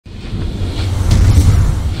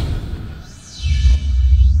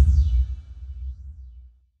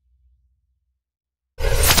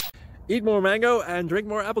Eat more mango and drink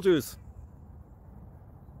more apple juice.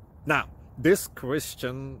 Now, this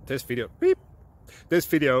video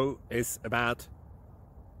is about...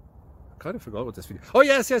 I kind of forgot what this video... Oh,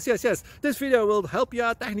 yes. This video will help you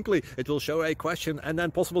out technically. It will show a question and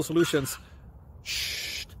then possible solutions.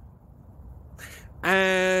 Shh.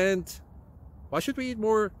 And why should we eat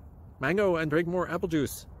more mango and drink more apple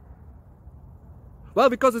juice? Well,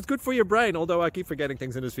 because it's good for your brain, although I keep forgetting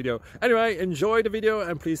things in this video. Anyway, enjoy the video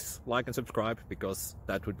and please like and subscribe, because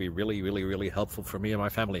that would be really helpful for me and my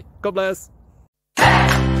family. God bless!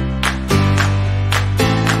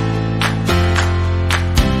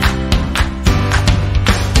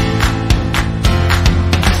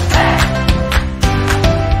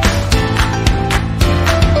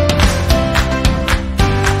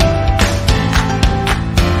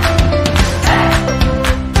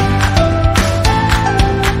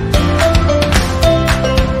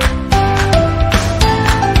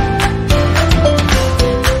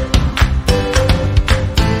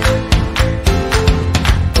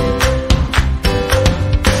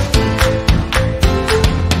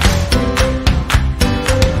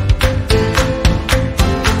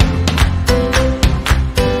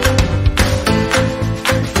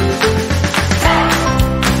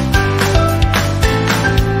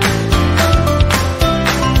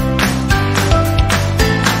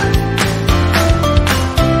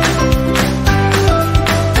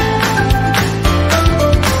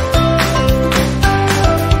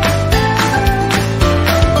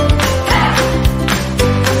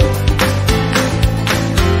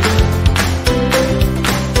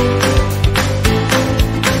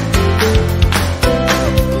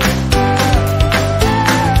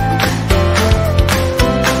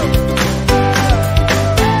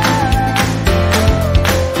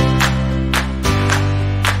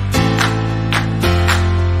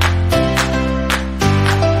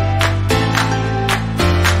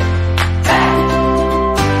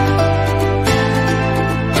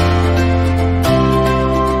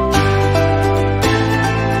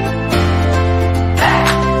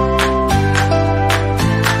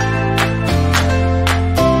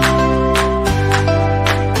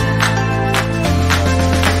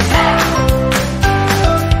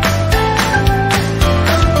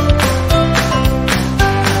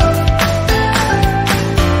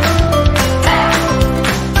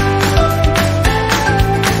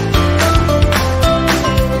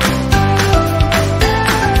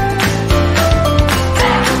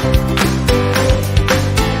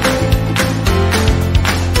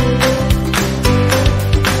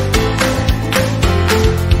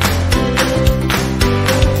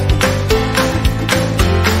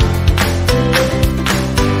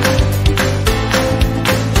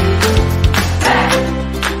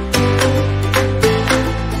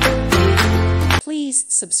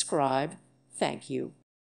 Subscribe. Thank you.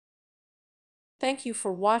 Thank you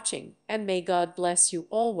for watching, and may God bless you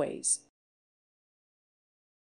always.